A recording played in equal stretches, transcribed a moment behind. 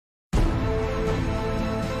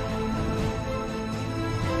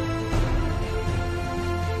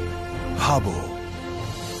Hubble,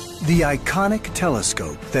 the iconic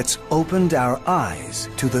telescope that's opened our eyes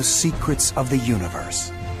to the secrets of the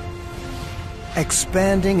universe,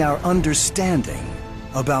 expanding our understanding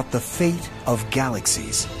about the fate of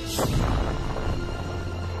galaxies,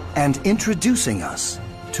 and introducing us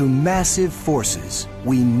to massive forces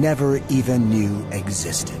we never even knew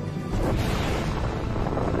existed.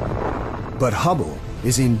 But Hubble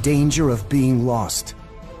is in danger of being lost.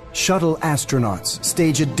 Shuttle astronauts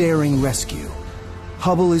stage a daring rescue.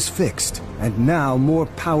 Hubble is fixed and now more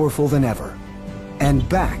powerful than ever, and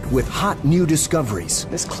back with hot new discoveries.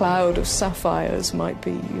 This cloud of sapphires might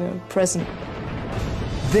be, present.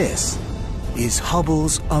 This is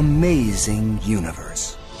Hubble's amazing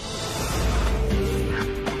universe.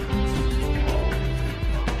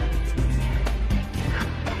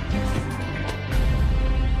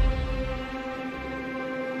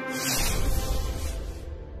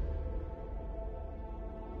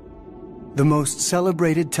 The most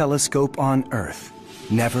celebrated telescope on Earth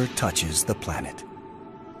never touches the planet.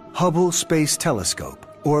 Hubble Space Telescope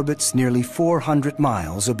orbits nearly 400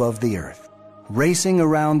 miles above the Earth, racing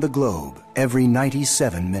around the globe every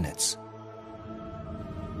 97 minutes.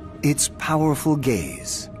 Its powerful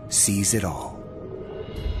gaze sees it all.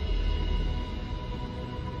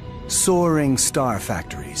 Soaring star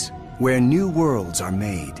factories where new worlds are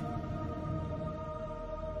made.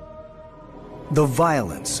 The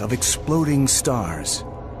violence of exploding stars,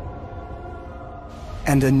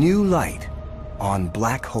 and a new light on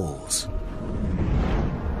black holes.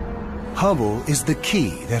 Hubble is the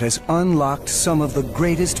key that has unlocked some of the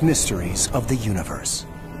greatest mysteries of the universe.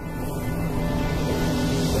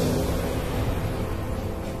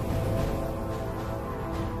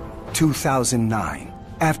 In 2009,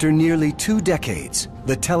 after nearly 2 decades,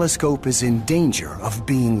 the telescope is in danger of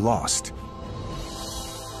being lost.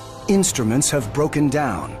 Instruments have broken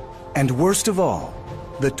down, and worst of all,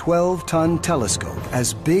 the 12-ton telescope,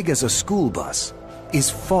 as big as a school bus, is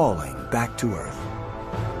falling back to Earth.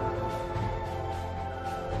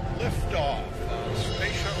 Liftoff of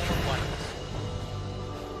Space Shuttle Atlantis.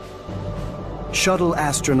 Shuttle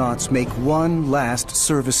astronauts make one last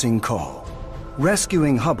servicing call.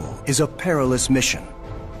 Rescuing Hubble is a perilous mission,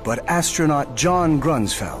 but astronaut John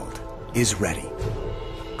Grunsfeld is ready.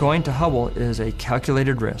 Going to Hubble is a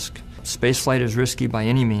calculated risk. Spaceflight is risky by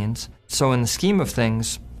any means. So in the scheme of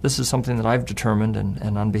things, this is something that I've determined,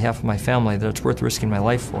 and on behalf of my family, that it's worth risking my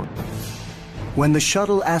life for. When the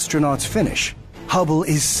shuttle astronauts finish, Hubble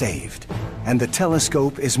is saved, and the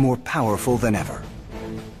telescope is more powerful than ever.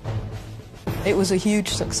 It was a huge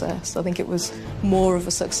success. I think it was more of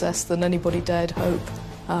a success than anybody dared hope.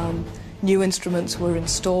 New instruments were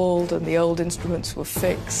installed and the old instruments were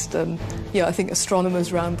fixed, and I think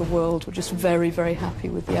astronomers around the world were just very, very happy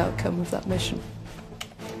with the outcome of that mission.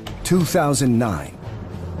 2009.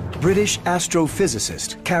 British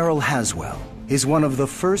astrophysicist Carol Haswell is one of the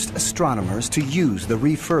first astronomers to use the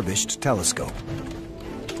refurbished telescope.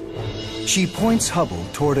 She points Hubble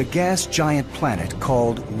toward a gas giant planet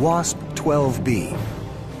called WASP-12b,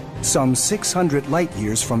 some 600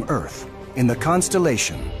 light-years from Earth, in the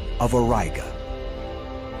constellation of Auriga.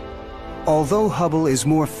 Although Hubble is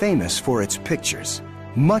more famous for its pictures,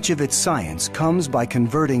 much of its science comes by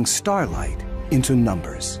converting starlight into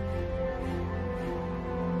numbers.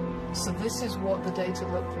 So this is what the data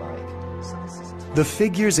looked like. The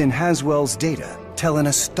figures in Haswell's data tell an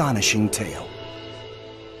astonishing tale.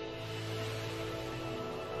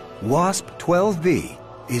 WASP-12b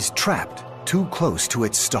is trapped too close to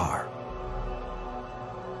its star.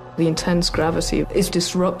 The intense gravity is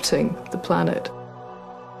disrupting the planet.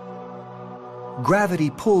 Gravity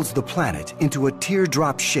pulls the planet into a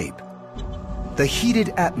teardrop shape. The heated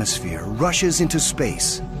atmosphere rushes into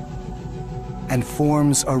space and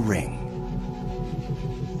forms a ring.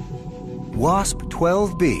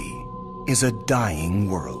 WASP-12b is a dying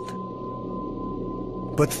world.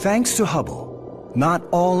 But thanks to Hubble, not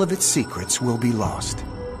all of its secrets will be lost.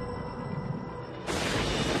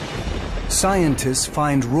 Scientists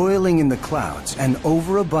find roiling in the clouds an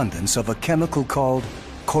overabundance of a chemical called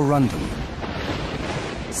corundum.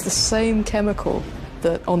 It's the same chemical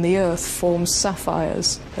that on the Earth forms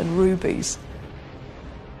sapphires and rubies.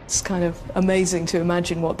 It's kind of amazing to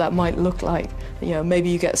imagine what that might look like. Maybe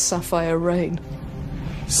you get sapphire rain.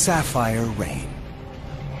 Sapphire rain.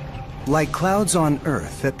 Like clouds on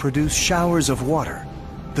Earth that produce showers of water,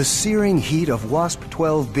 the searing heat of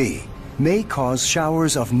WASP-12b may cause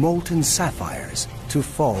showers of molten sapphires to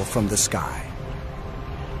fall from the sky.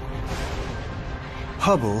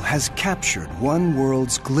 Hubble has captured one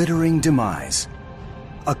world's glittering demise,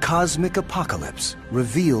 a cosmic apocalypse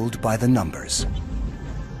revealed by the numbers.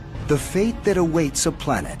 the fate that awaits a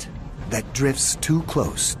planet that drifts too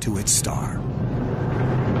close to its star.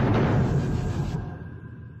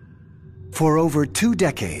 For over 2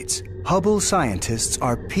 decades, Hubble scientists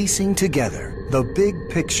are piecing together the big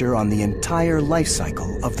picture on the entire life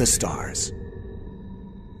cycle of the stars.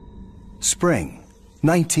 Spring,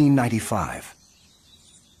 1995.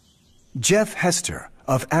 Jeff Hester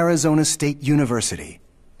of Arizona State University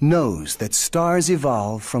knows that stars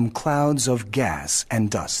evolve from clouds of gas and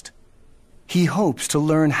dust. He hopes to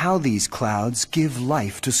learn how these clouds give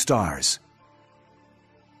life to stars.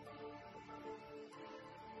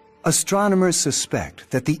 Astronomers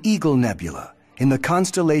suspect that the Eagle Nebula in the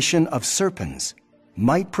constellation of Serpens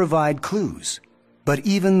might provide clues, but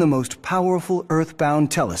even the most powerful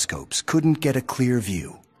Earth-bound telescopes couldn't get a clear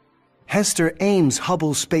view. Hester aims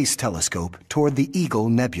Hubble Space Telescope toward the Eagle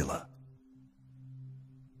Nebula.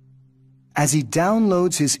 As he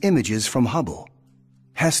downloads his images from Hubble,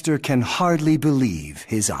 Hester can hardly believe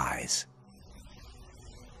his eyes.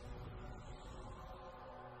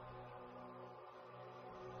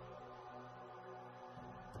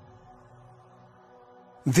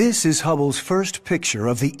 This is Hubble's first picture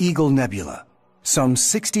of the Eagle Nebula, some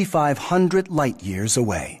 6,500 light-years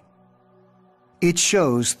away. It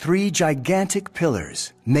shows 3 gigantic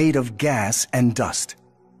pillars made of gas and dust.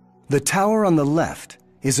 The tower on the left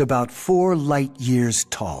is about 4 light-years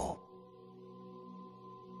tall.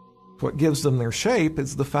 What gives them their shape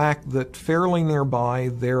is the fact that fairly nearby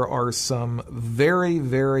there are some very,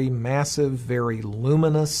 very massive, very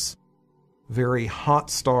luminous, very hot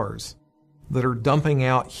stars that are dumping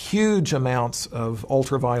out huge amounts of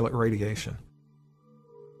ultraviolet radiation.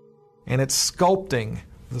 And it's sculpting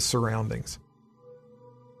the surroundings.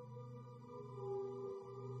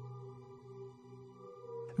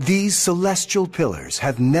 These celestial pillars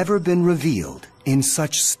have never been revealed in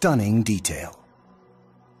such stunning detail.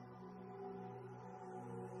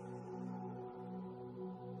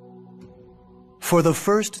 For the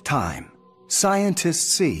first time,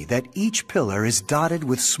 scientists see that each pillar is dotted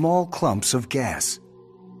with small clumps of gas.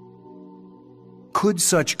 Could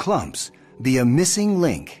such clumps be a missing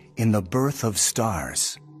link in the birth of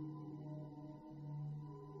stars?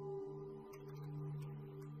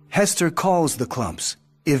 Hester calls the clumps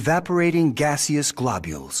evaporating gaseous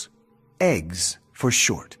globules, eggs for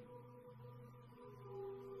short.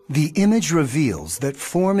 The image reveals that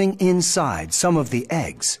forming inside some of the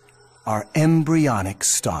eggs are embryonic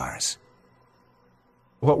stars.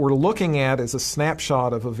 What we're looking at is a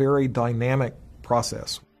snapshot of a very dynamic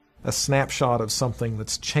process, a snapshot of something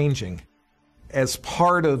that's changing. As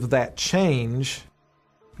part of that change,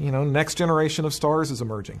 next generation of stars is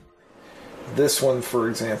emerging. This one, for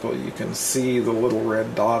example, you can see the little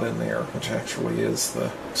red dot in there, which actually is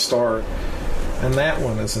the star. And that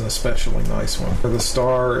one is an especially nice one. The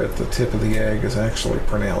star at the tip of the egg is actually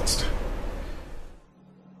pronounced.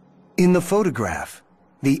 In the photograph,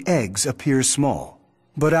 the eggs appear small,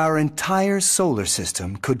 but our entire solar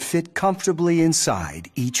system could fit comfortably inside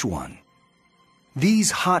each one. These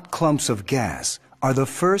hot clumps of gas are the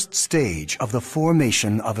first stage of the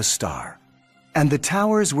formation of a star. And the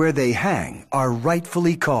towers where they hang are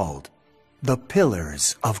rightfully called the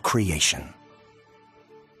pillars of creation.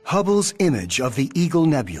 Hubble's image of the Eagle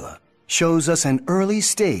Nebula shows us an early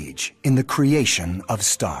stage in the creation of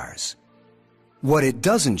stars. What it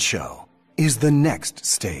doesn't show is the next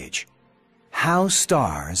stage, how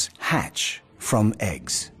stars hatch from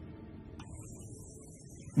eggs.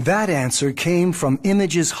 That answer came from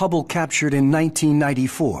images Hubble captured in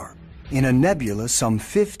 1994 in a nebula some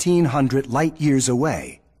 1,500 light-years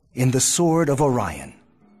away in the Sword of Orion.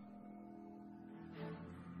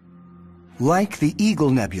 Like the Eagle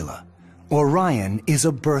Nebula, Orion is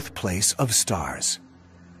a birthplace of stars.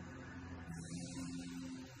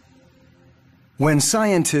 When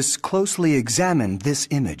scientists closely examined this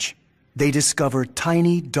image, they discovered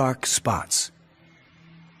tiny dark spots,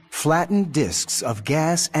 flattened disks of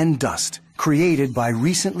gas and dust created by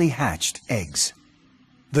recently hatched eggs.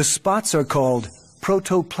 The spots are called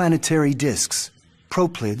protoplanetary disks,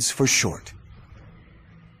 proplids for short.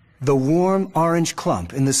 The warm orange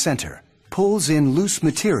clump in the center pulls in loose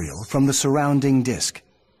material from the surrounding disk.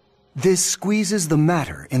 This squeezes the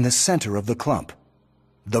matter in the center of the clump.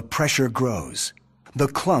 The pressure grows. The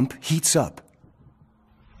clump heats up.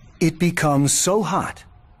 It becomes so hot,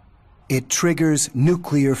 it triggers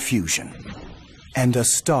nuclear fusion, and a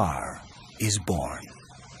star is born.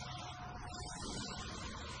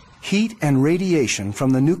 Heat and radiation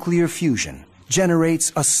from the nuclear fusion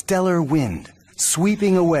generates a stellar wind,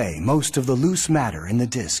 sweeping away most of the loose matter in the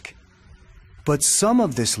disk. But some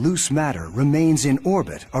of this loose matter remains in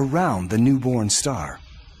orbit around the newborn star.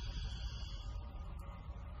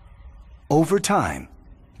 Over time,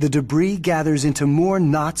 the debris gathers into more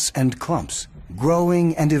knots and clumps,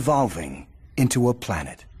 growing and evolving into a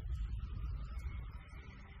planet.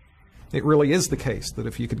 It really is the case that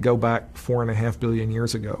if you could go back 4.5 billion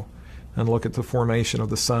years ago and look at the formation of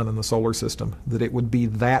the sun and the solar system, that it would be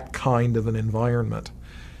that kind of an environment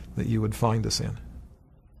that you would find us in.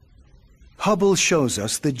 Hubble shows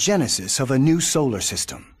us the genesis of a new solar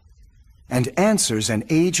system and answers an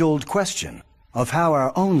age-old question of how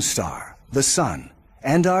our own star, the sun,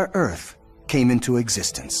 and our Earth came into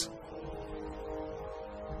existence.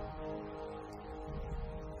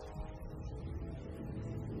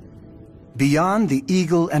 Beyond the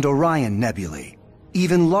Eagle and Orion nebulae,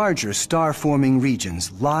 even larger star-forming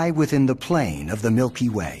regions lie within the plane of the Milky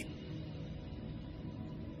Way.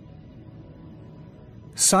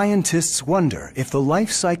 Scientists wonder if the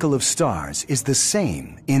life cycle of stars is the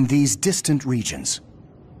same in these distant regions.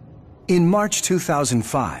 In March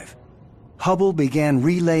 2005, Hubble began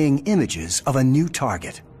relaying images of a new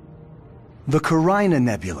target. The Carina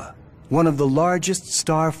Nebula, one of the largest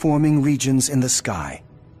star-forming regions in the sky.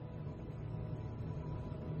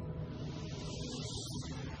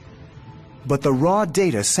 But the raw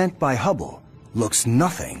data sent by Hubble looks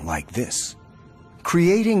nothing like this.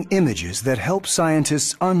 Creating images that help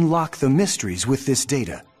scientists unlock the mysteries with this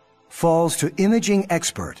data falls to imaging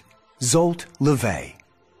expert Zsolt Levé.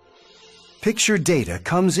 Picture data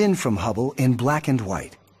comes in from Hubble in black and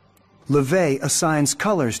white. Levé assigns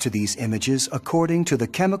colors to these images according to the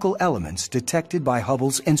chemical elements detected by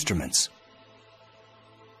Hubble's instruments.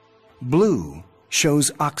 Blue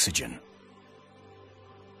shows oxygen.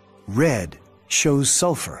 Red shows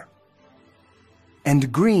sulfur.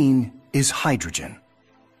 And green is hydrogen.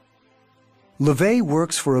 Levé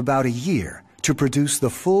works for about a year to produce the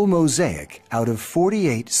full mosaic out of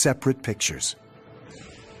 48 separate pictures.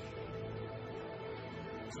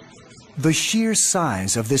 The sheer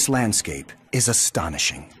size of this landscape is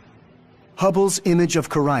astonishing. Hubble's image of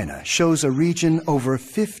Carina shows a region over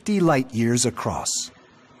 50 light-years across.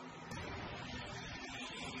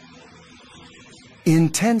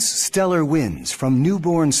 Intense stellar winds from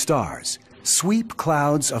newborn stars sweep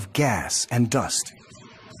clouds of gas and dust.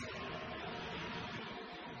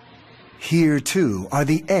 Here, too, are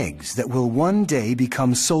the eggs that will one day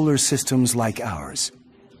become solar systems like ours.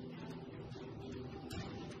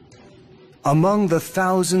 Among the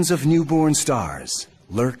thousands of newborn stars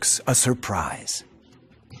lurks a surprise.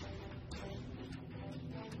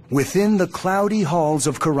 Within the cloudy halls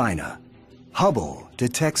of Carina, Hubble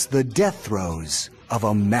detects the death throes of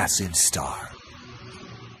a massive star.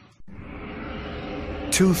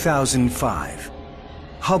 2005.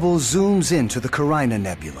 Hubble zooms into the Carina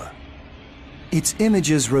Nebula. Its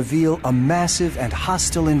images reveal a massive and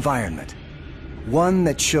hostile environment, one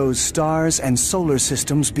that shows stars and solar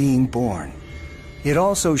systems being born. It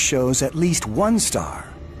also shows at least one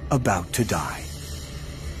star about to die.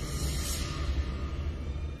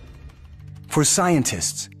 For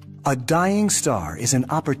scientists, a dying star is an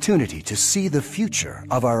opportunity to see the future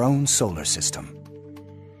of our own solar system.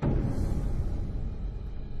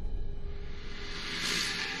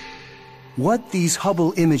 What these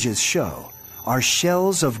Hubble images show are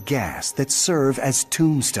shells of gas that serve as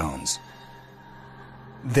tombstones.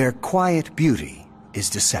 Their quiet beauty is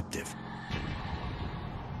deceptive.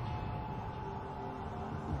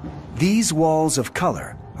 These walls of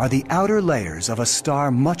color are the outer layers of a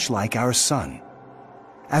star much like our sun.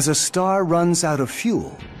 As a star runs out of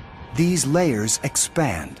fuel, these layers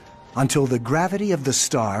expand until the gravity of the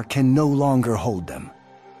star can no longer hold them.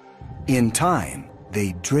 In time,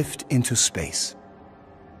 they drift into space.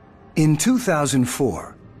 In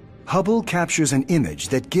 2004, Hubble captures an image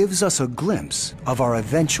that gives us a glimpse of our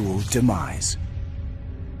eventual demise.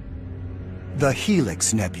 The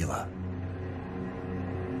Helix Nebula.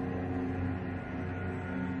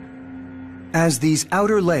 As these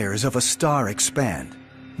outer layers of a star expand,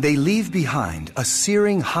 they leave behind a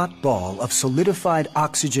searing hot ball of solidified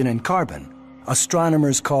oxygen and carbon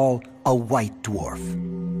astronomers call a white dwarf.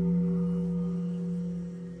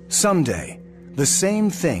 Someday, the same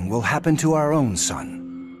thing will happen to our own sun.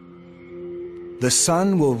 The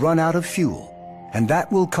sun will run out of fuel, and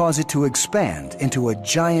that will cause it to expand into a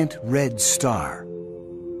giant red star.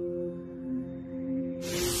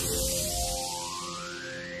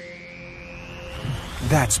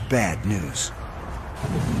 That's bad news.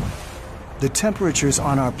 The temperatures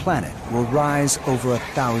on our planet will rise over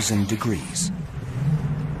 1,000 degrees.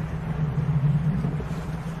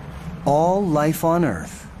 All life on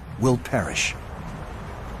Earth will perish.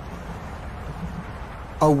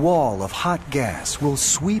 A wall of hot gas will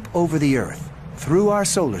sweep over the Earth, through our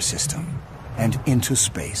solar system, and into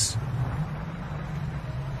space.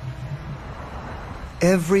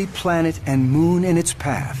 Every planet and moon in its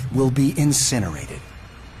path will be incinerated.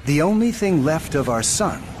 The only thing left of our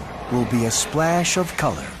sun will be a splash of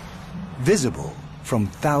color, visible from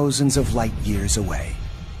thousands of light years away,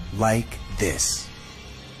 like this.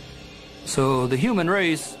 So the human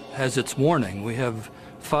race has its warning. We have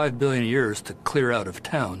 5 billion years to clear out of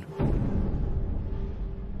town.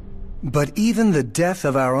 But even the death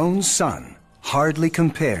of our own sun hardly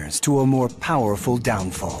compares to a more powerful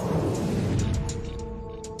downfall.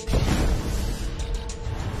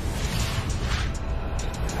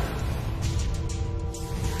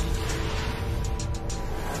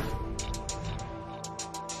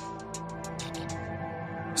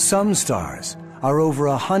 Some stars are over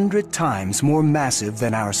 100 times more massive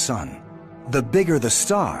than our sun. The bigger the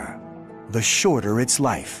star, the shorter its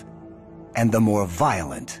life, and the more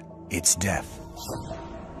violent its death.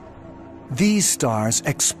 These stars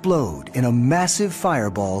explode in a massive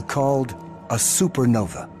fireball called a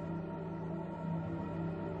supernova.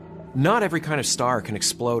 Not every kind of star can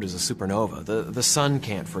explode as a supernova. The sun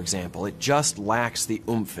can't, for example. It just lacks the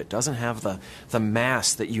oomph. It doesn't have the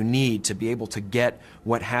mass that you need to be able to get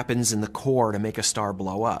what happens in the core to make a star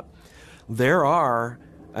blow up. There are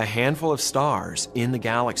a handful of stars in the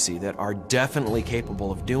galaxy that are definitely capable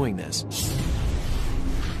of doing this.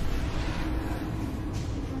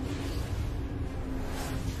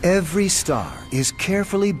 Every star is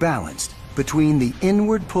carefully balanced between the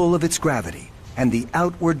inward pull of its gravity and the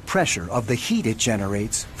outward pressure of the heat it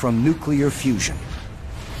generates from nuclear fusion.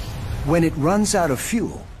 When it runs out of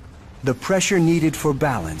fuel, the pressure needed for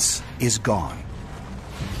balance is gone.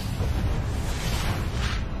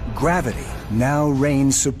 Gravity now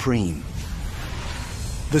reigns supreme.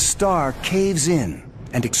 The star caves in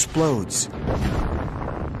and explodes.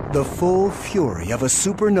 The full fury of a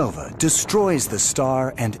supernova destroys the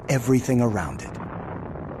star and everything around it.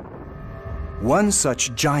 One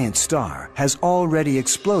such giant star has already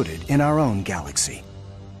exploded in our own galaxy.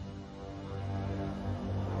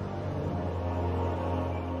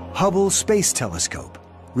 Hubble Space Telescope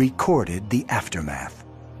recorded the aftermath.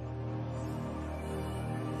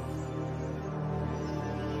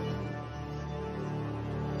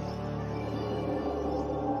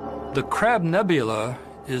 The Crab Nebula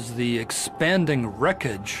is the expanding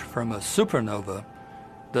wreckage from a supernova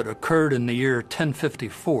that occurred in the year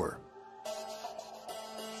 1054.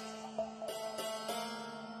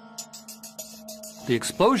 The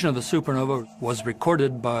explosion of the supernova was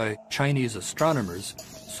recorded by Chinese astronomers,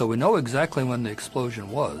 so we know exactly when the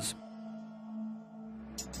explosion was.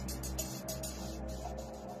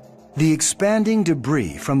 The expanding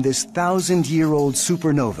debris from this 1,000-year-old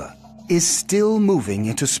supernova is still moving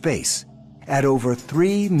into space at over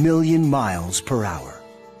 3 million miles per hour.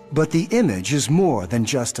 But the image is more than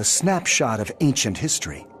just a snapshot of ancient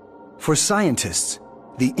history. For scientists,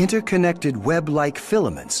 the interconnected web-like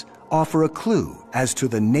filaments offer a clue as to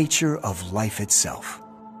the nature of life itself.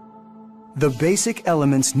 The basic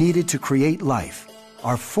elements needed to create life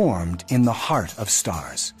are formed in the heart of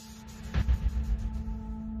stars.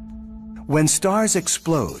 When stars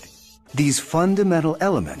explode, these fundamental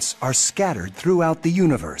elements are scattered throughout the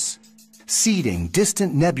universe, seeding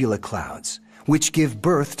distant nebula clouds, which give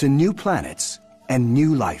birth to new planets and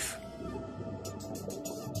new life.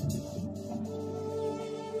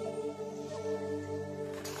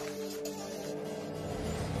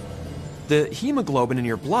 The hemoglobin in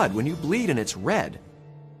your blood, when you bleed and it's red,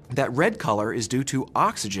 that red color is due to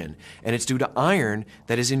oxygen, and it's due to iron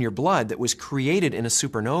that is in your blood that was created in a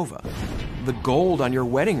supernova. The gold on your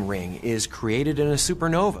wedding ring is created in a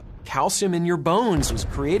supernova. Calcium in your bones was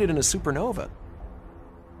created in a supernova.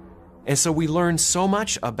 And so we learn so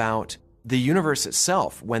much about the universe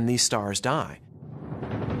itself when these stars die.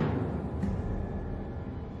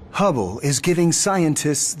 Hubble is giving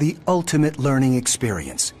scientists the ultimate learning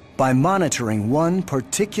experience by monitoring one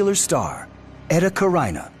particular star, Eta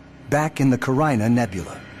Carina, back in the Carina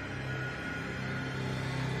Nebula.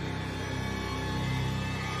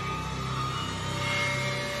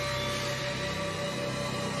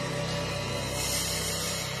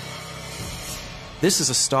 This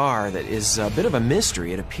is a star that is a bit of a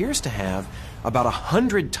mystery. It appears to have about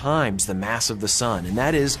 100 times the mass of the sun, and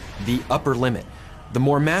that is the upper limit. The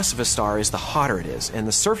more massive a star is, the hotter it is, and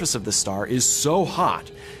the surface of the star is so hot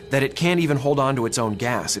that it can't even hold on to its own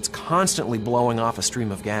gas. It's constantly blowing off a stream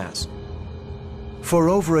of gas. For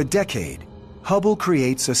over a decade, Hubble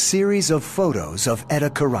creates a series of photos of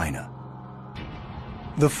Eta Carina.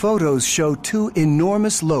 The photos show two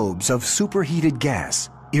enormous lobes of superheated gas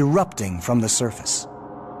erupting from the surface.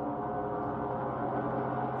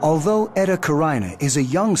 Although Eta Carina is a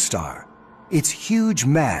young star, its huge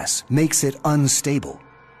mass makes it unstable.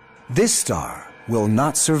 This star will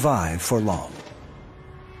not survive for long.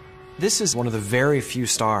 This is one of the very few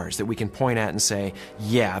stars that we can point at and say,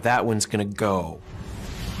 yeah, that one's going to go.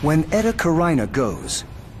 When Eta Carina goes,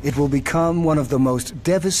 it will become one of the most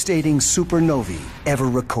devastating supernovae ever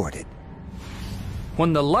recorded.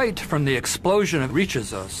 When the light from the explosion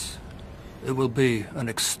reaches us, it will be an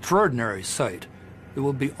extraordinary sight. It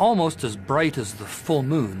will be almost as bright as the full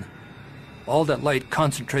moon. All that light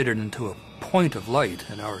concentrated into a point of light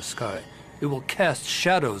in our sky. It will cast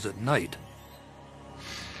shadows at night.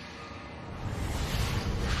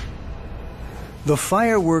 The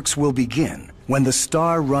fireworks will begin when the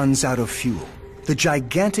star runs out of fuel. The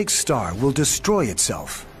gigantic star will destroy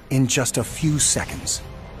itself in just a few seconds.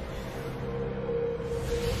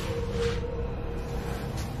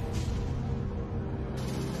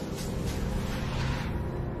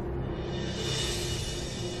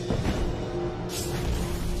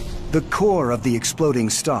 The core of the exploding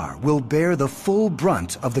star will bear the full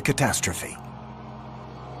brunt of the catastrophe.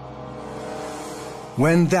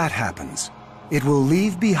 When that happens, it will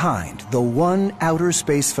leave behind the one outer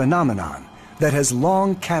space phenomenon that has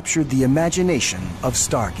long captured the imagination of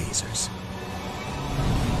stargazers: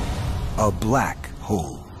 a black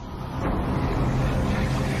hole.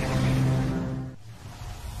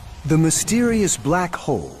 The mysterious black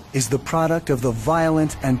hole is the product of the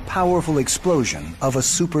violent and powerful explosion of a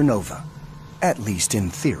supernova, at least in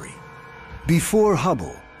theory. Before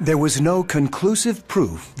Hubble, there was no conclusive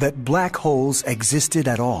proof that black holes existed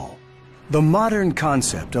at all. The modern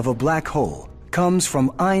concept of a black hole comes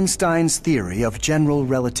from Einstein's theory of general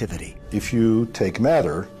relativity. If you take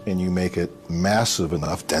matter and you make it massive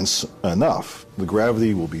enough, dense enough, the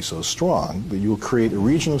gravity will be so strong that you'll create a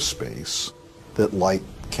region of space that light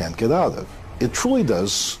can't get out of. It truly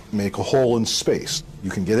does make a hole in space.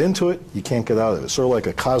 You can get into it, you can't get out of it. It's sort of like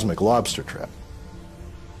a cosmic lobster trap.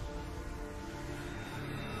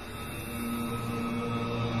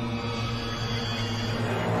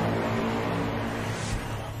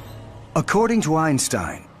 According to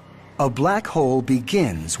Einstein, a black hole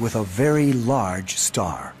begins with a very large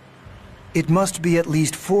star. It must be at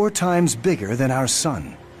least 4 times bigger than our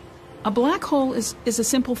sun. A black hole is a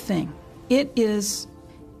simple thing. It is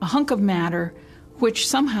a hunk of matter which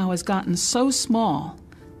somehow has gotten so small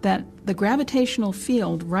that the gravitational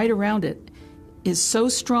field right around it is so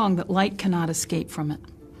strong that light cannot escape from it.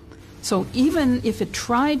 So even if it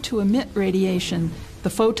tried to emit radiation, the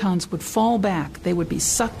photons would fall back. They would be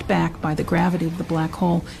sucked back by the gravity of the black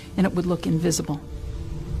hole, and it would look invisible.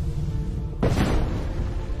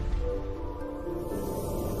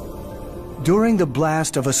 During the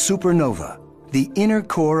blast of a supernova, the inner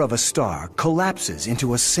core of a star collapses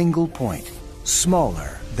into a single point,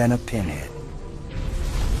 smaller than a pinhead.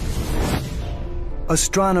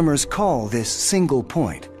 Astronomers call this single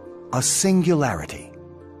point a singularity.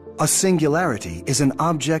 A singularity is an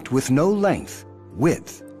object with no length,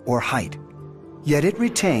 width, or height, yet it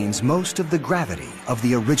retains most of the gravity of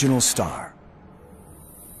the original star.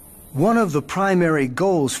 One of the primary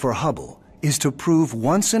goals for Hubble is to prove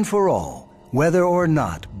once and for all whether or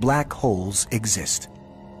not black holes exist.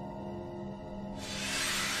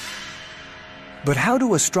 But how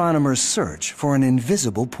do astronomers search for an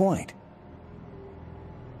invisible point?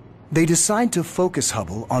 They decide to focus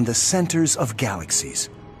Hubble on the centers of galaxies.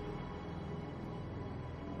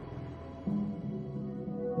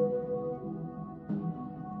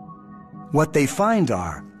 What they find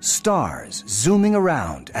are stars zooming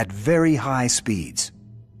around at very high speeds.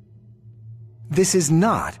 This is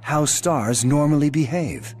not how stars normally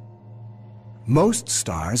behave. Most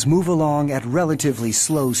stars move along at relatively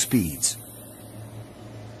slow speeds.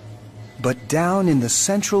 But down in the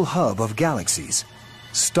central hub of galaxies,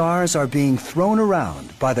 stars are being thrown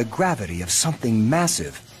around by the gravity of something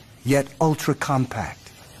massive, yet ultra-compact.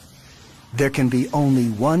 There can be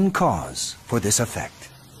only one cause for this effect: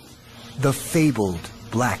 the fabled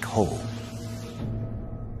black hole.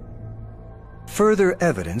 Further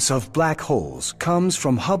evidence of black holes comes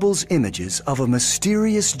from Hubble's images of a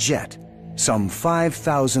mysterious jet some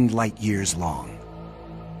 5,000 light-years long.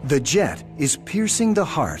 The jet is piercing the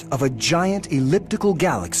heart of a giant elliptical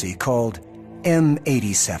galaxy called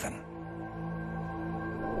M87.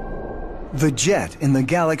 The jet in the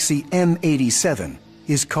galaxy M87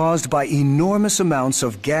 is caused by enormous amounts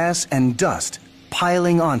of gas and dust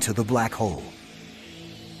piling onto the black hole.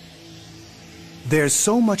 There's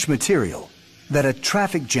so much material that a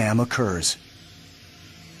traffic jam occurs.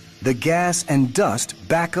 The gas and dust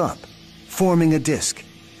back up, forming a disk.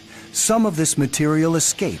 Some of this material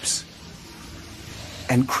escapes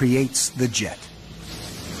and creates the jet.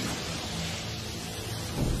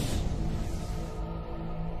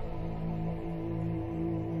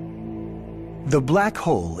 The black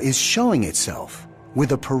hole is showing itself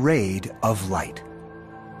with a parade of light.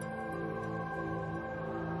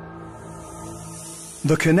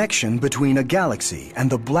 The connection between a galaxy and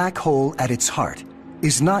the black hole at its heart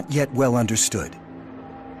is not yet well understood.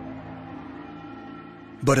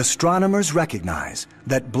 But astronomers recognize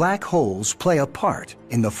that black holes play a part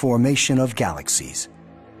in the formation of galaxies.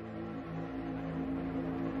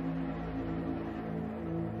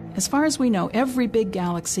 As far as we know, every big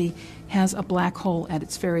galaxy has a black hole at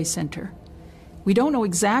its very center. We don't know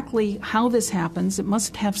exactly how this happens. It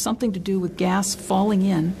must have something to do with gas falling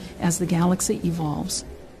in as the galaxy evolves.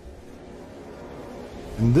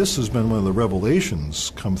 And this has been one of the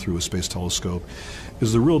revelations come through a space telescope,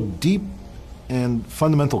 is the real deep and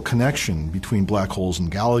fundamental connection between black holes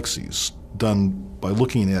and galaxies done by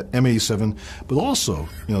looking at M87, but also,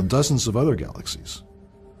 dozens of other galaxies.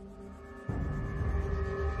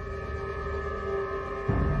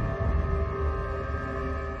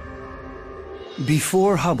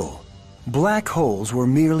 Before Hubble, black holes were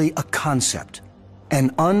merely a concept, an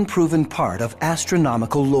unproven part of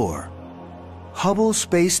astronomical lore. Hubble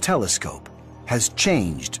Space Telescope has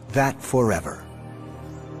changed that forever.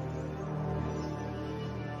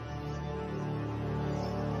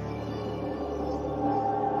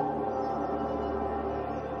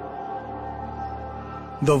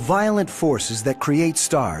 The violent forces that create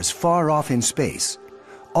stars far off in space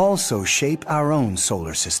also shape our own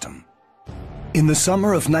solar system. In the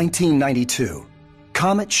summer of 1992,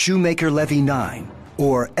 Comet Shoemaker-Levy 9,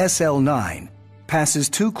 or SL9, passes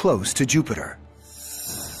too close to Jupiter.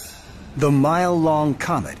 The mile-long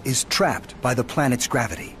comet is trapped by the planet's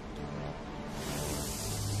gravity.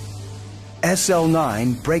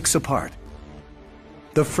 SL9 breaks apart.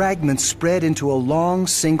 The fragments spread into a long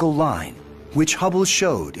single line, which Hubble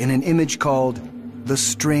showed in an image called the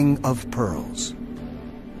String of Pearls.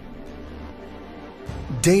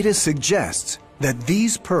 Data suggests that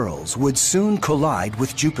these pearls would soon collide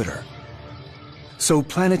with Jupiter. So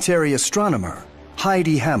planetary astronomer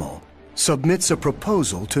Heidi Hamill submits a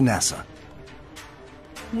proposal to NASA.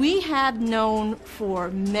 We had known for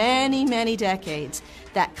many, many decades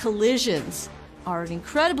that collisions are an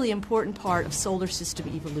incredibly important part of solar system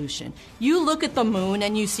evolution. You look at the moon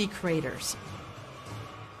and you see craters.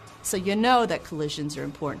 So you know that collisions are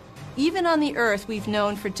important. Even on the Earth, we've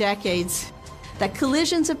known for decades that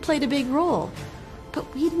collisions have played a big role.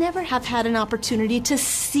 But we never have had an opportunity to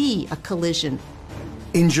see a collision.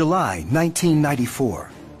 In July 1994,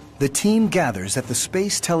 the team gathers at the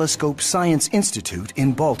Space Telescope Science Institute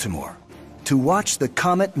in Baltimore to watch the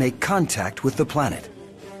comet make contact with the planet.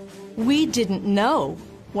 We didn't know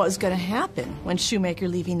what was going to happen when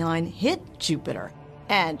Shoemaker-Levy 9 hit Jupiter.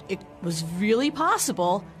 And it was really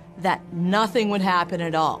possible that nothing would happen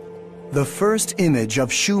at all. The first image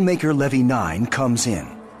of Shoemaker-Levy 9 comes in.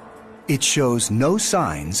 It shows no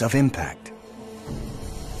signs of impact.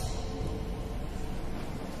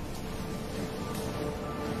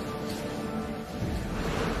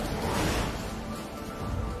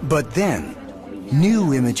 But then,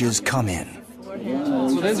 new images come in.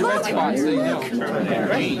 So there's a red spot, so you know.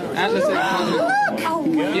 Atlas Oh,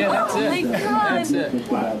 yeah, that's it. my God. That's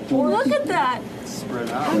it. Look at that.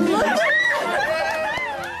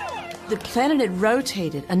 The planet had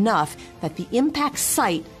rotated enough that the impact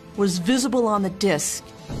site was visible on the disk,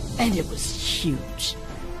 and it was huge.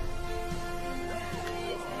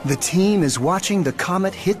 The team is watching the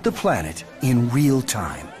comet hit the planet in real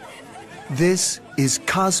time. This is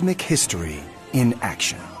cosmic history in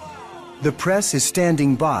action. The press is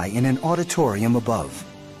standing by in an auditorium above.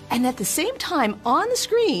 And at the same time, on the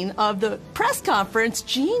screen of the press conference,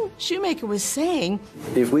 Gene Shoemaker was saying,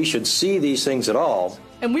 if we should see these things at all.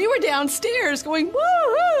 And we were downstairs going,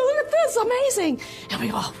 woo-hoo, look at this, amazing. And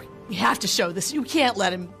we have to show this. You can't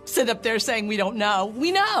let him sit up there saying we don't know.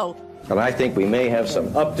 We know. And I think we may have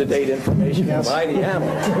some up-to-date information from Heidi Hamill.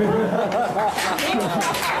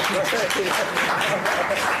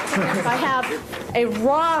 I have a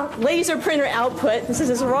raw laser printer output. This is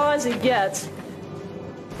as raw as it gets.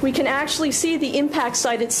 We can actually see the impact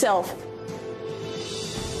site itself.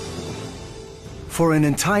 For an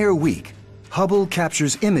entire week, Hubble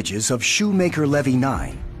captures images of Shoemaker-Levy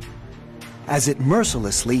 9 as it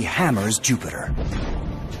mercilessly hammers Jupiter.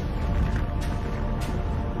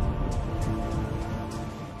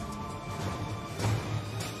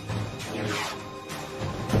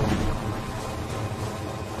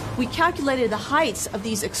 We calculated the heights of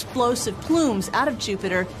these explosive plumes out of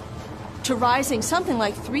Jupiter to rising something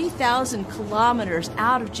like 3,000 kilometers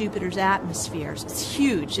out of Jupiter's atmosphere. It's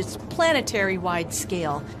huge. It's planetary-wide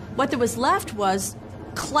scale. What there was left was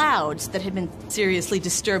clouds that had been seriously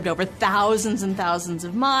disturbed over thousands and thousands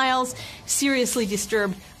of miles, seriously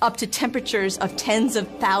disturbed up to temperatures of tens of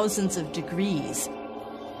thousands of degrees.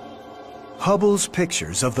 Hubble's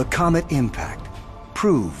pictures of the comet impact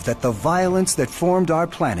prove that the violence that formed our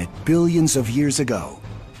planet billions of years ago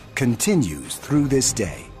continues through this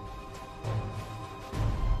day.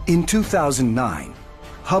 In 2009,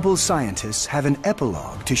 Hubble scientists have an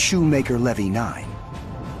epilogue to Shoemaker-Levy 9.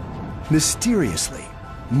 Mysteriously,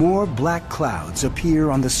 more black clouds appear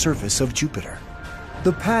on the surface of Jupiter.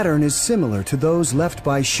 The pattern is similar to those left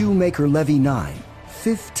by Shoemaker-Levy 9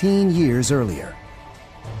 15 years earlier.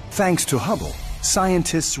 Thanks to Hubble,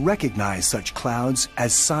 scientists recognize such clouds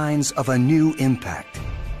as signs of a new impact.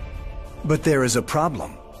 But there is a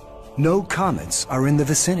problem. No comets are in the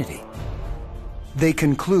vicinity. They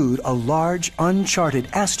conclude a large, uncharted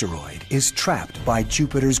asteroid is trapped by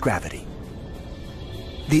Jupiter's gravity.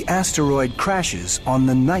 The asteroid crashes on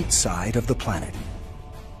the night side of the planet.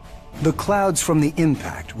 The clouds from the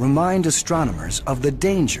impact remind astronomers of the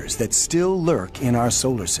dangers that still lurk in our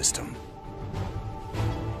solar system.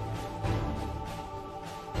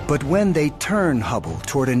 But when they turn Hubble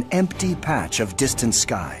toward an empty patch of distant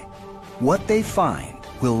sky, what they find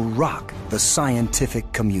will rock the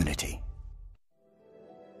scientific community.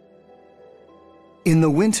 In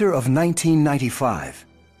the winter of 1995,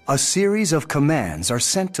 a series of commands are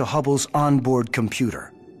sent to Hubble's onboard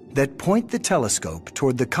computer that point the telescope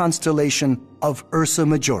toward the constellation of Ursa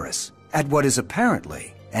Majoris at what is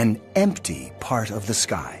apparently an empty part of the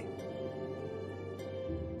sky.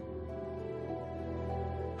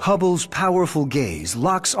 Hubble's powerful gaze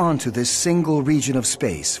locks onto this single region of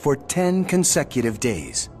space for 10 consecutive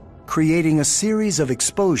days, creating a series of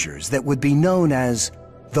exposures that would be known as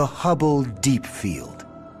the Hubble Deep Field.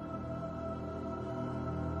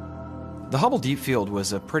 The Hubble Deep Field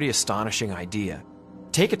was a pretty astonishing idea.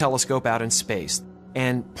 Take a telescope out in space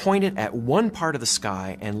and point it at one part of the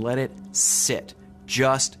sky and let it sit.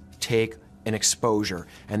 Just take an exposure,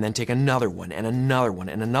 and then take another one, and another one,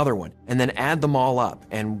 and another one, and then add them all up.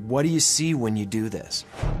 And what do you see when you do this?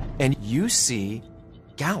 And you see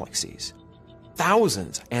galaxies.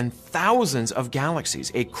 Thousands and thousands of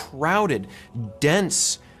galaxies. A crowded,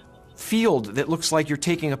 dense field that looks like you're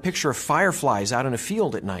taking a picture of fireflies out in a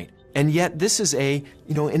field at night. And yet this is an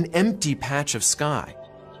empty patch of sky.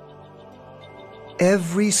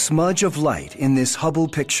 Every smudge of light in this Hubble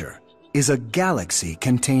picture is a galaxy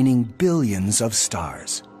containing billions of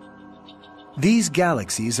stars. These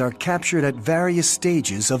galaxies are captured at various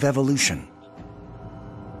stages of evolution.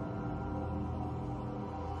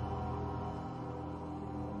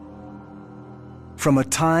 From a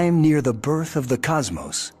time near the birth of the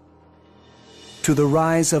cosmos to the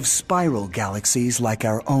rise of spiral galaxies like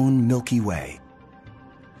our own Milky Way.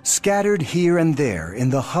 Scattered here and there in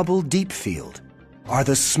the Hubble Deep Field are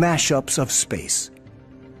the smash-ups of space.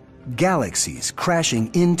 Galaxies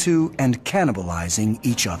crashing into and cannibalizing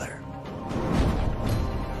each other.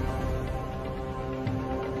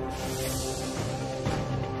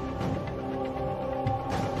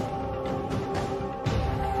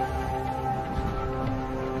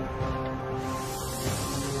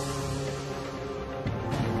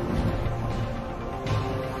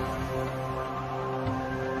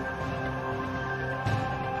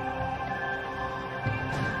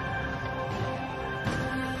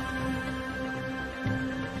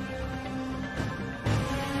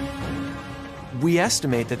 We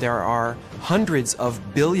estimate that there are hundreds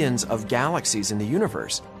of billions of galaxies in the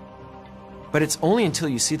universe. But it's only until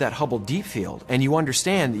you see that Hubble Deep Field and you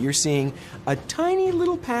understand that you're seeing a tiny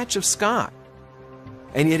little patch of sky.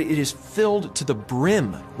 And yet it is filled to the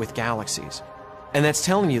brim with galaxies. And that's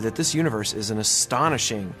telling you that this universe is an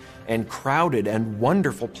astonishing and crowded and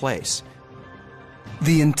wonderful place.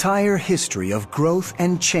 The entire history of growth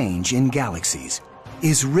and change in galaxies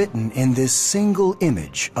is written in this single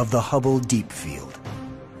image of the Hubble Deep Field.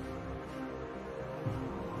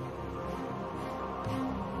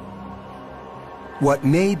 What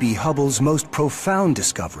may be Hubble's most profound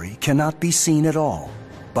discovery cannot be seen at all,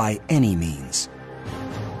 by any means.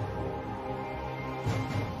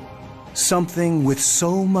 Something with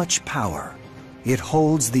so much power, it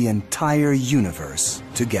holds the entire universe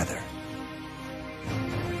together.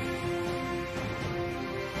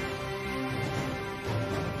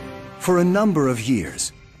 For a number of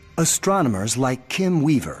years, astronomers like Kim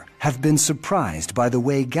Weaver have been surprised by the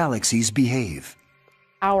way galaxies behave.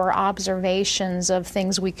 Our observations of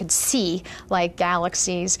things we could see, like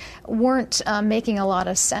galaxies, weren't making a lot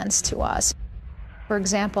of sense to us. For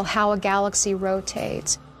example, how a galaxy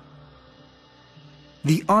rotates.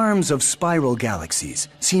 The arms of spiral galaxies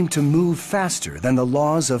seem to move faster than the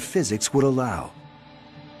laws of physics would allow.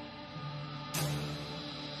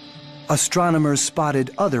 Astronomers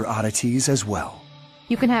spotted other oddities as well.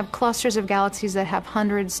 You can have clusters of galaxies that have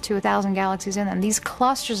hundreds to 1,000 galaxies in them. These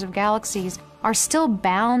clusters of galaxies are still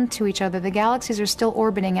bound to each other. The galaxies are still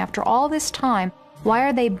orbiting after all this time. Why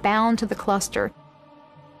are they bound to the cluster?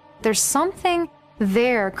 There's something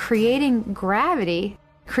there creating gravity,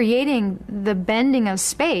 creating the bending of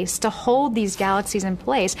space to hold these galaxies in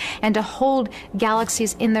place and to hold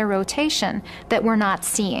galaxies in their rotation that we're not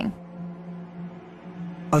seeing.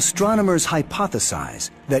 Astronomers hypothesize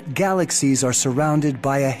that galaxies are surrounded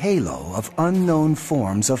by a halo of unknown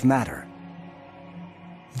forms of matter.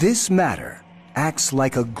 This matter acts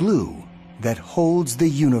like a glue that holds the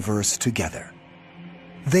universe together.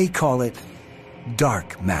 They call it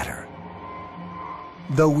dark matter.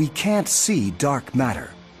 Though we can't see dark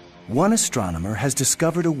matter, one astronomer has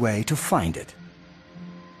discovered a way to find it.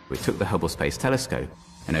 We took the Hubble Space Telescope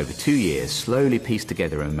and over 2 years slowly pieced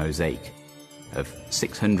together a mosaic of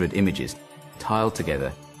 600 images, tiled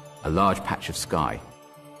together a large patch of sky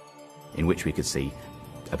in which we could see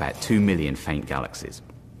about 2 million faint galaxies.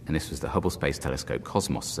 And this was the Hubble Space Telescope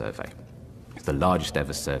Cosmos survey. It's the largest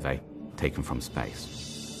ever survey taken from space.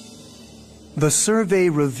 The survey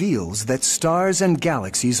reveals that stars and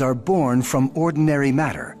galaxies are born from ordinary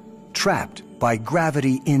matter, trapped by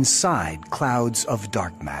gravity inside clouds of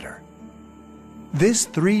dark matter. This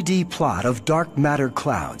 3D plot of dark matter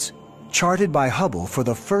clouds, charted by Hubble for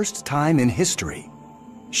the first time in history,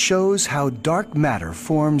 shows how dark matter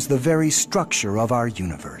forms the very structure of our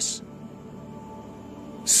universe.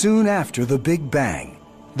 Soon after the Big Bang,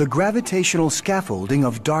 the gravitational scaffolding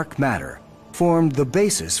of dark matter formed the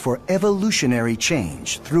basis for evolutionary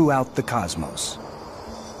change throughout the cosmos.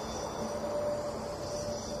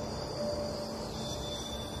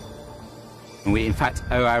 We, in fact,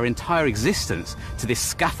 owe our entire existence to this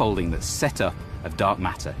scaffolding that's set up of dark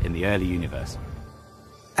matter in the early universe.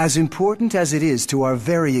 As important as it is to our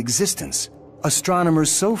very existence,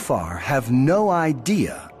 astronomers so far have no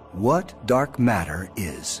idea what dark matter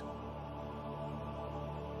is.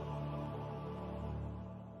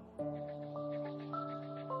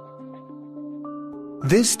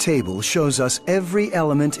 This table shows us every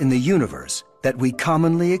element in the universe that we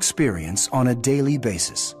commonly experience on a daily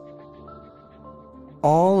basis.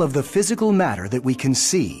 All of the physical matter that we can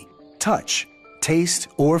see, touch, taste,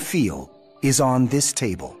 or feel is on this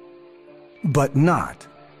table, but not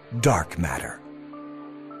dark matter.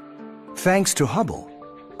 Thanks to Hubble,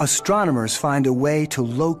 astronomers find a way to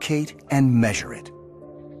locate and measure it.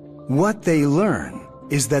 What they learn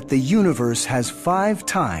is that the universe has 5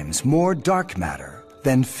 times more dark matter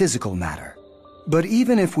than physical matter. But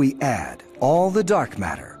even if we add all the dark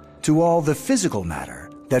matter to all the physical matter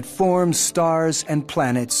that forms stars and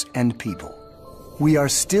planets and people, we are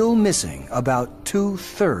still missing about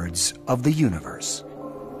 2/3 of the universe.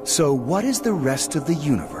 So what is the rest of the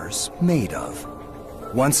universe made of?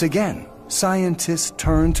 Once again, scientists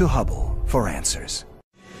turn to Hubble for answers.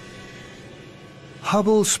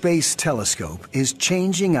 Hubble Space Telescope is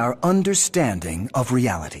changing our understanding of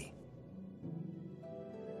reality.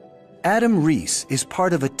 Adam Rees is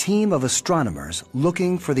part of a team of astronomers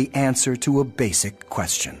looking for the answer to a basic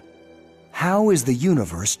question. How is the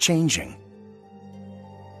universe changing?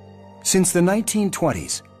 Since the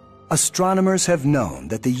 1920s, astronomers have known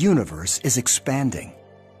that the universe is expanding.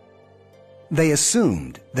 They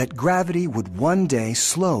assumed that gravity would one day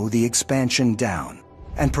slow the expansion down,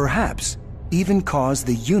 and perhaps even cause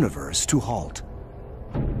the universe to halt.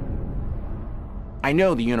 I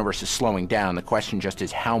know the universe is slowing down. The question just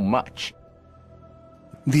is how much.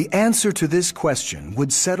 The answer to this question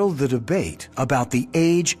would settle the debate about the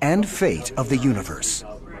age and fate of the universe,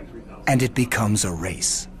 and it becomes a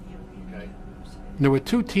race. There were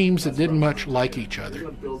 2 teams that didn't much like each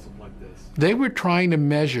other. They were trying to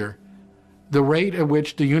measure the rate at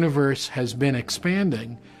which the universe has been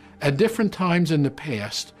expanding at different times in the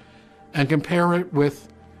past and compare it with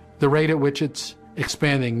the rate at which it's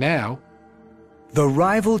expanding now. The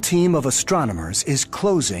rival team of astronomers is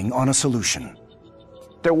closing on a solution.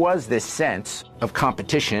 There was this sense of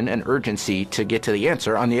competition and urgency to get to the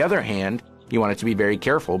answer. On the other hand, you wanted to be very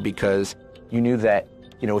careful because you knew that,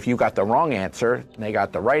 if you got the wrong answer and they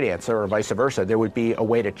got the right answer or vice versa, there would be a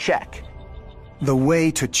way to check. The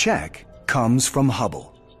way to check comes from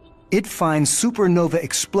Hubble. It finds supernova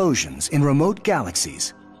explosions in remote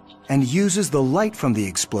galaxies and uses the light from the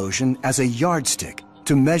explosion as a yardstick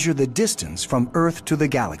to measure the distance from Earth to the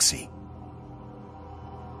galaxy.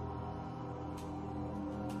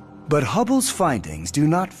 But Hubble's findings do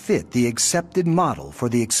not fit the accepted model for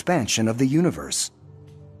the expansion of the universe.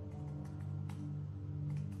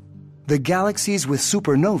 The galaxies with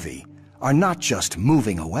supernovae are not just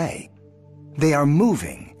moving away. They are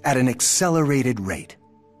moving at an accelerated rate.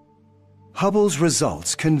 Hubble's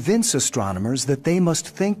results convince astronomers that they must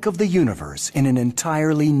think of the universe in an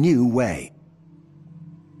entirely new way.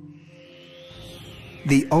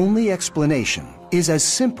 The only explanation is as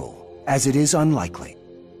simple as it is unlikely.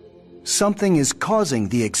 Something is causing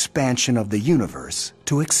the expansion of the universe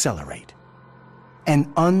to accelerate.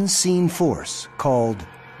 An unseen force called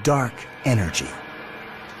dark energy.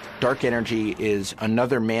 Dark energy is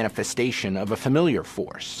another manifestation of a familiar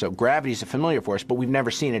force. So gravity is a familiar force, but we've never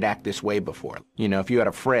seen it act this way before. You know, if you had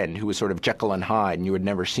a friend who was sort of Jekyll and Hyde and you had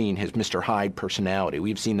never seen his Mr. Hyde personality,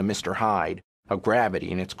 we've seen the Mr. Hyde of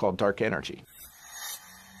gravity, and it's called dark energy.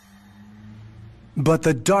 But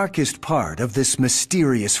the darkest part of this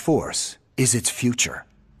mysterious force is its future.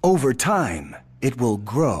 Over time, it will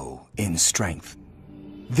grow in strength.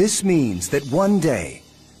 This means that one day,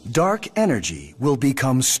 dark energy will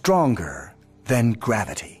become stronger than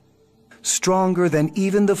gravity. Stronger than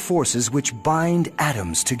even the forces which bind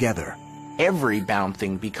atoms together. Every bound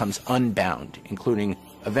thing becomes unbound, including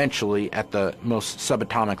eventually at the most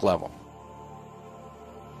subatomic level.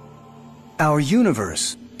 Our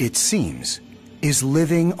universe, it seems, is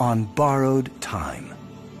living on borrowed time.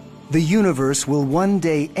 The universe will one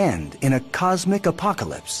day end in a cosmic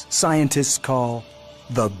apocalypse scientists call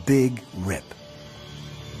the Big Rip.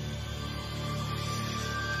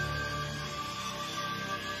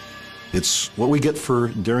 It's what we get for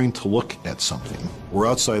daring to look at something. We're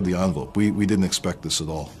outside the envelope. We didn't expect this at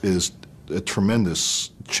all. It is a tremendous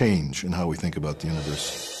change in how we think about the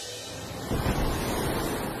universe.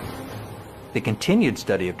 The continued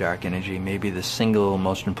study of dark energy may be the single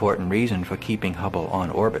most important reason for keeping Hubble on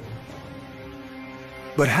orbit.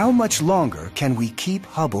 But how much longer can we keep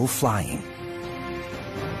Hubble flying?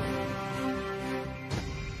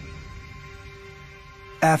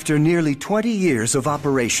 After nearly 20 years of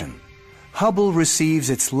operation, Hubble receives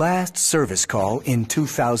its last service call in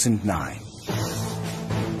 2009.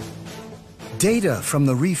 Data from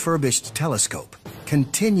the refurbished telescope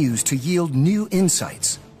continues to yield new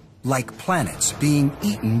insights, like planets being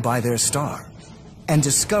eaten by their star, and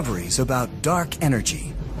discoveries about dark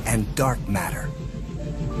energy and dark matter.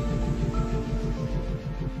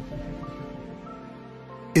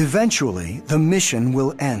 Eventually, the mission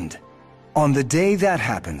will end. On the day that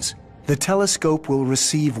happens, the telescope will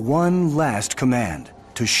receive one last command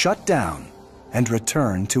to shut down and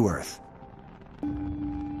return to Earth.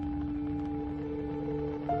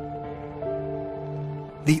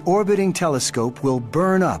 The orbiting telescope will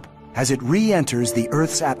burn up as it re-enters the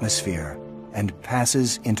Earth's atmosphere and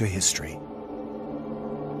passes into history.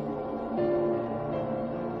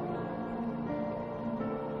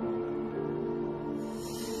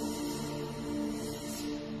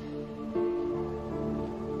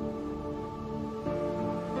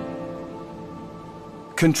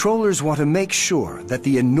 Controllers want to make sure that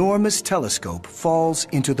the enormous telescope falls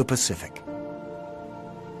into the Pacific.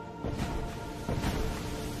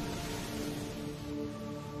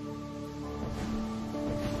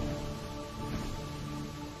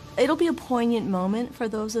 It'll be a poignant moment for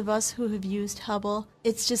those of us who have used Hubble.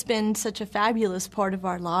 It's just been such a fabulous part of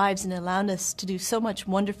our lives and allowed us to do so much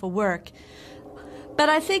wonderful work. But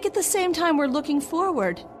I think at the same time we're looking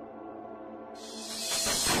forward.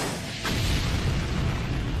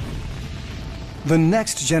 The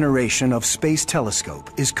next generation of space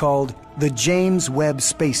telescope is called the James Webb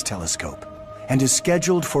Space Telescope and is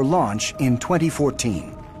scheduled for launch in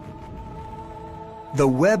 2014. The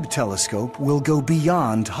Webb telescope will go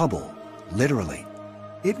beyond Hubble, literally.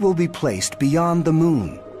 It will be placed beyond the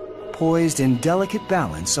Moon, poised in delicate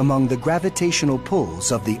balance among the gravitational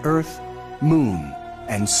pulls of the Earth, Moon,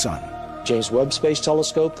 and Sun. James Webb Space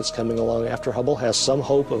Telescope that's coming along after Hubble has some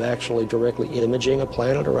hope of actually directly imaging a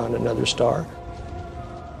planet around another star.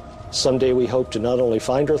 Someday we hope to not only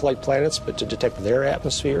find Earth-like planets, but to detect their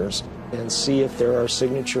atmospheres and see if there are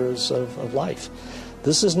signatures of life.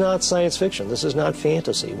 This is not science fiction. This is not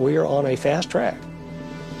fantasy. We are on a fast track.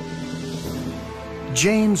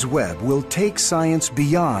 James Webb will take science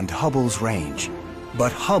beyond Hubble's range,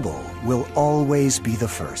 but Hubble will always be the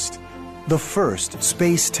first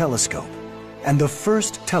space telescope, and the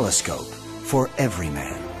first telescope for every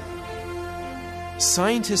man.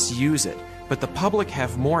 Scientists use it, but the public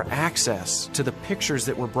have more access to the pictures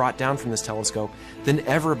that were brought down from this telescope than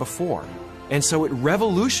ever before. And so it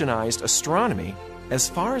revolutionized astronomy as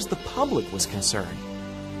far as the public was concerned.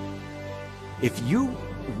 If you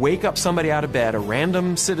wake up somebody out of bed, a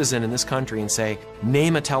random citizen in this country, and say,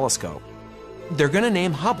 name a telescope, they're going to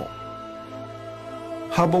name Hubble.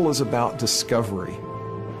 Hubble is about discovery.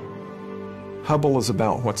 Hubble is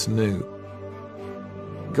about what's new.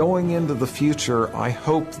 Going into the future, I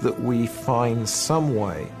hope that we find some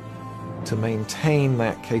way to maintain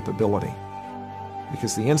that capability,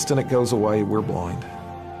 because the instant it goes away, we're blind.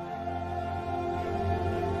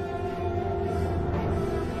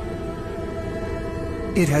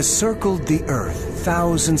 It has circled the Earth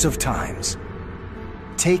thousands of times,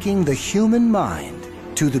 taking the human mind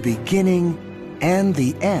to the beginning and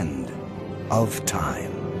the end of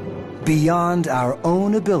time, beyond our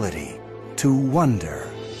own ability to wonder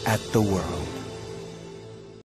at the world.